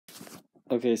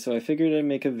Okay, so I figured I'd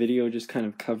make a video just kind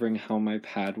of covering how my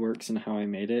pad works and how I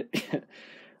made it.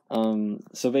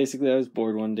 So basically I was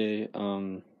bored one day.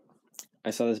 I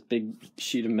saw this big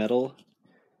sheet of metal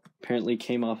apparently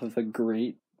came off of a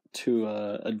grate to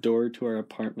a door to our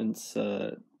apartment's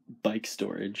bike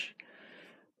storage.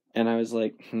 And I was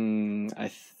like,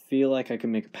 I feel like I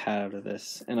can make a pad out of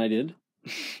this. And I did.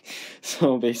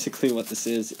 So basically what this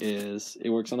is it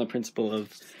works on the principle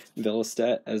of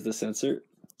Velostat as the sensor.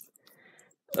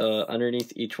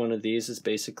 Underneath each one of these is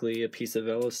basically a piece of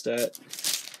Velostat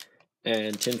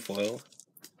and tinfoil.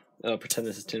 Pretend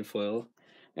this is tinfoil.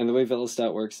 And the way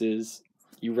Velostat works is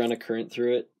you run a current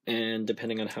through it, and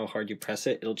depending on how hard you press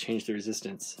it, it'll change the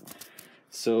resistance.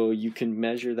 So you can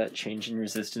measure that change in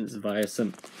resistance via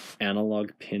some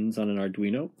analog pins on an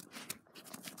Arduino.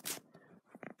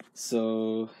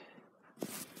 So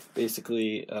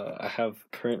basically, I have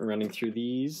current running through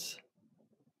these.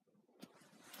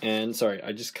 And sorry,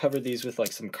 I just covered these with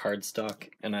like some cardstock,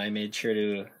 and I made sure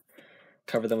to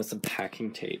cover them with some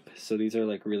packing tape. So these are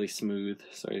like really smooth.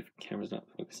 Sorry if the camera's not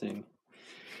focusing.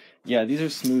 Yeah, these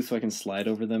are smooth so I can slide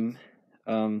over them.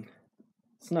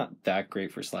 It's not that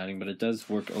great for sliding, but it does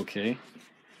work okay.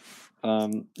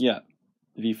 Yeah,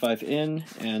 V5 in,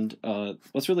 and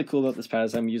what's really cool about this pad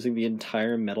is I'm using the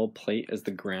entire metal plate as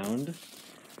the ground.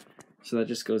 So that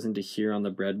just goes into here on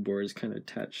the breadboard, is kind of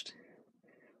attached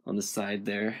on the side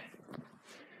there.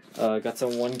 Got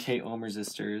some 1K ohm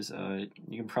resistors.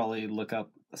 You can probably look up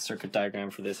a circuit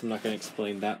diagram for this. I'm not going to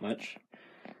explain that much.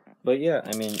 But yeah,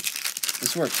 I mean,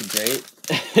 this works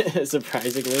great,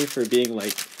 surprisingly, for being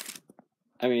like,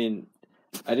 I mean,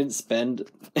 I didn't spend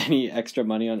any extra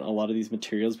money on a lot of these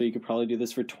materials, but you could probably do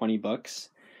this for 20 bucks.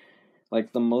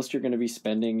 Like, the most you're going to be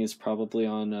spending is probably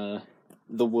on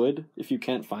the wood, if you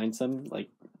can't find some. Like,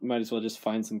 you might as well just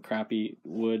find some crappy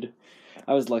wood.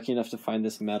 I was lucky enough to find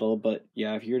this metal, but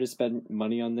yeah, if you were to spend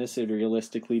money on this, it'd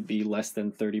realistically be less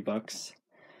than 30 bucks.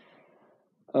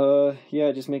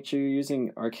 Yeah, just make sure you're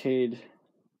using arcade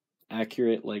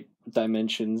accurate, like,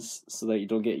 dimensions so that you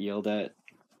don't get yelled at.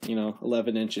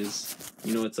 11 inches.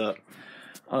 You know what's up.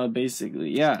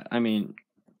 Basically, yeah, I mean,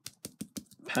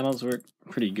 panels work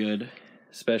pretty good,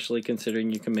 especially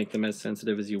considering you can make them as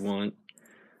sensitive as you want.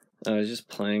 I was just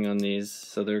playing on these,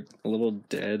 so they're a little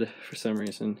dead for some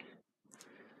reason.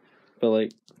 But,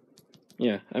 like,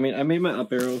 yeah, I mean, I made my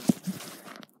up arrow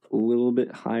a little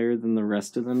bit higher than the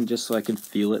rest of them just so I could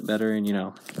feel it better, and,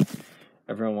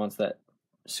 everyone wants that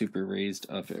super raised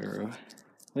up arrow.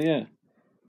 But yeah.